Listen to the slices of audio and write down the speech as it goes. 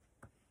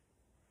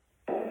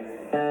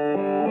Hey,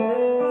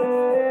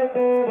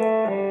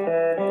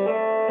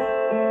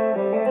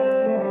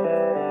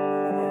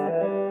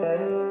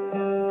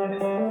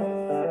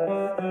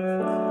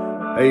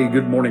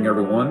 good morning,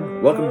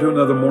 everyone. Welcome to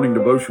another morning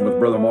devotion with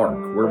Brother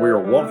Mark, where we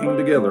are walking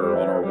together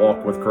on our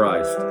walk with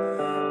Christ.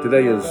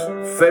 Today is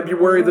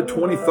February the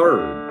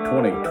 23rd,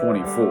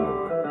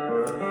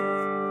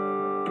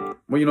 2024.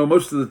 Well,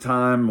 most of the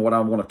time what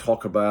I want to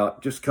talk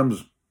about just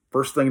comes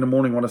first thing in the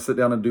morning when I sit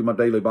down and do my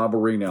daily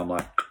Bible reading. I'm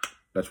like,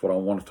 that's what I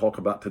want to talk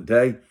about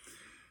today.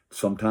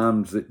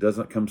 Sometimes it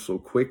doesn't come so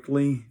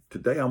quickly.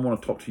 Today I want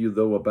to talk to you,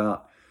 though,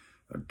 about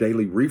a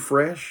daily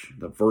refresh,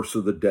 the verse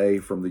of the day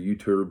from the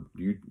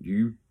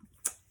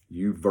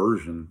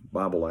YouVersion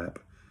Bible app.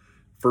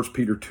 1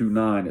 Peter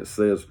 2:9, it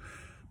says,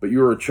 "But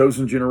you are a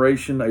chosen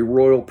generation, a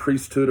royal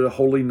priesthood, a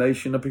holy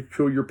nation, a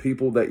peculiar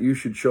people, that you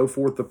should show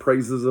forth the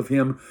praises of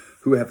him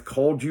who hath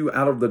called you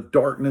out of the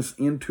darkness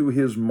into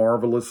his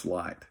marvelous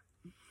light."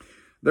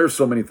 There's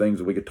so many things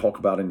that we could talk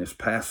about in this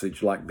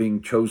passage, like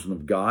being chosen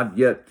of God.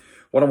 Yet,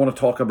 what I want to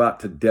talk about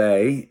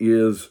today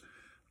is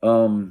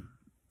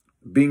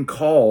being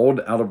called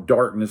out of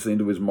darkness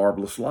into his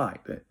marvelous light.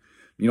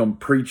 I'm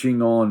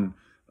preaching on,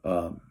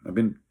 I've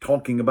been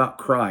talking about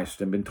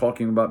Christ and been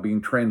talking about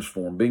being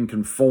transformed, being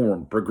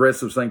conformed,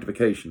 progressive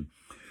sanctification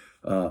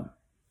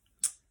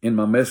in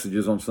my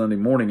messages on Sunday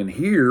morning. And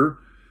here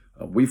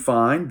we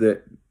find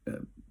that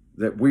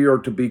we are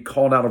to be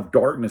called out of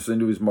darkness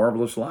into his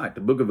marvelous light.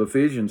 The book of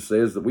Ephesians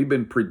says that we've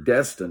been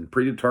predestined,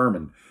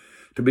 predetermined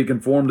to be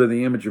conformed to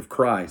the image of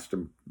Christ.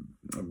 The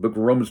book of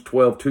Romans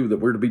 12:2, that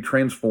we're to be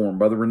transformed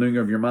by the renewing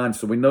of your mind.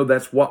 So we know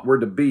that's what we're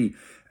to be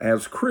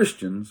as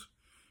Christians.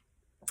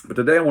 But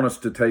today I want us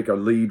to take our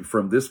lead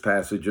from this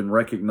passage and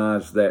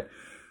recognize that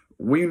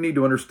we need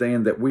to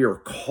understand that we are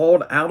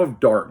called out of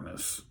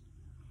darkness.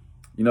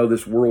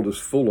 This world is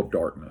full of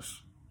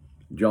darkness.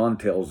 John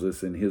tells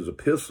us in his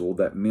epistle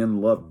that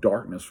men love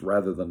darkness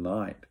rather than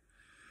light.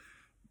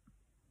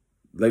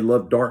 They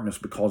love darkness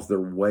because their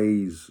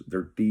ways,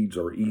 their deeds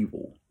are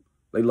evil.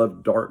 They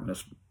love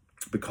darkness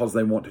because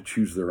they want to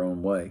choose their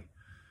own way.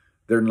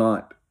 They're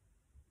not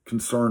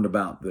concerned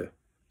about the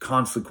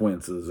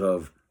consequences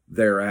of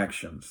their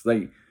actions.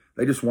 They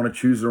just want to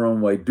choose their own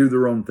way, do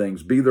their own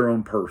things, be their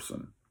own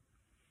person.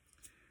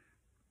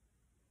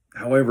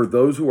 However,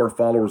 those who are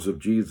followers of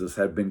Jesus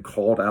have been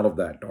called out of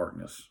that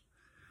darkness.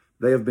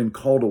 They have been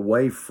called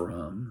away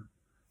from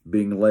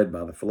being led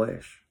by the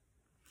flesh.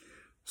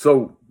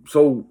 So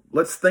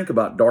let's think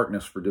about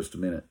darkness for just a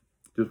minute.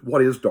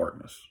 What is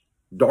darkness?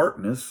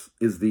 Darkness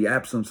is the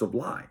absence of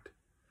light.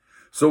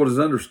 So it is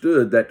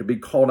understood that to be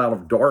called out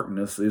of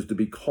darkness is to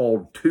be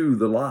called to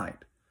the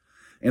light.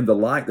 And the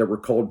light that we're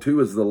called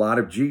to is the light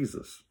of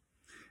Jesus.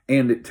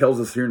 And it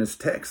tells us here in this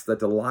text that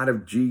the light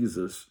of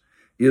Jesus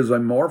is a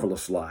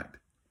marvelous light.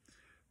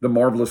 The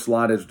marvelous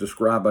light, as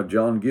described by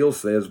John Gill,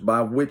 says,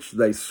 by which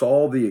they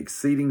saw the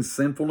exceeding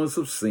sinfulness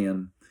of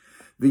sin,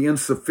 the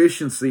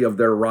insufficiency of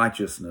their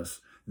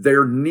righteousness,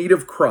 their need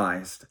of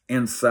Christ,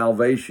 and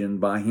salvation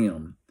by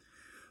him.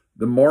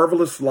 The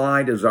marvelous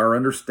light is our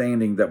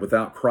understanding that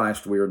without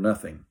Christ we are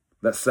nothing,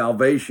 that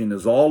salvation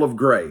is all of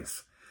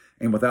grace,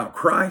 and without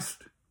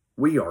Christ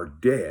we are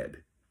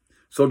dead.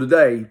 So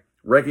today,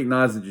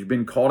 recognize that you've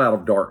been called out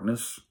of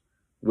darkness,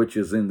 which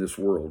is in this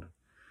world,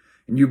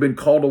 and you've been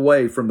called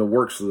away from the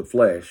works of the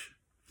flesh.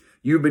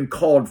 You've been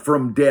called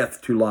from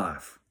death to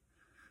life.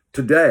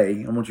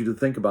 Today, I want you to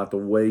think about the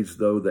ways,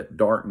 though, that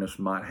darkness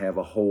might have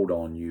a hold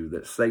on you,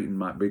 that Satan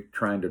might be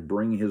trying to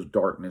bring his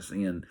darkness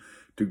in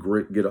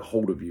to get a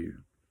hold of you.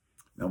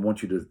 I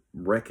want you to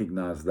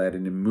recognize that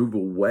and then move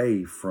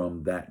away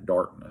from that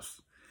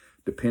darkness,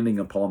 depending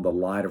upon the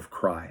light of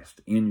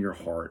Christ in your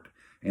heart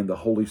and the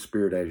Holy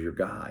Spirit as your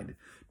guide,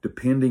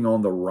 depending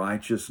on the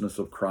righteousness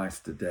of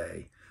Christ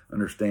today,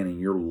 understanding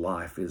your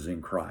life is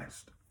in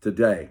Christ.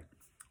 Today,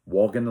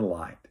 walk in the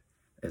light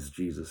as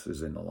Jesus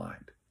is in the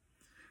light.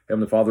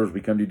 Heavenly Father, as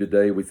we come to you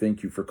today, we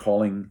thank you for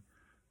calling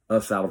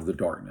us out of the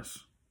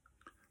darkness.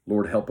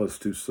 Lord, help us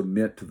to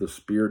submit to the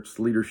Spirit's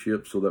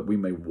leadership so that we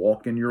may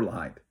walk in your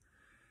light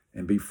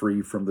and be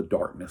free from the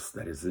darkness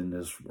that is in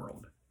this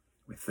world.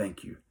 We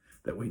thank you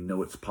that we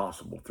know it's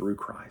possible through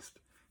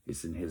Christ.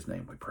 It's in his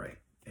name we pray.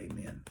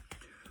 Amen.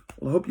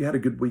 Well, I hope you had a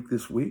good week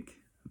this week.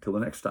 Until the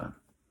next time,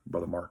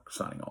 Brother Mark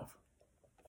signing off.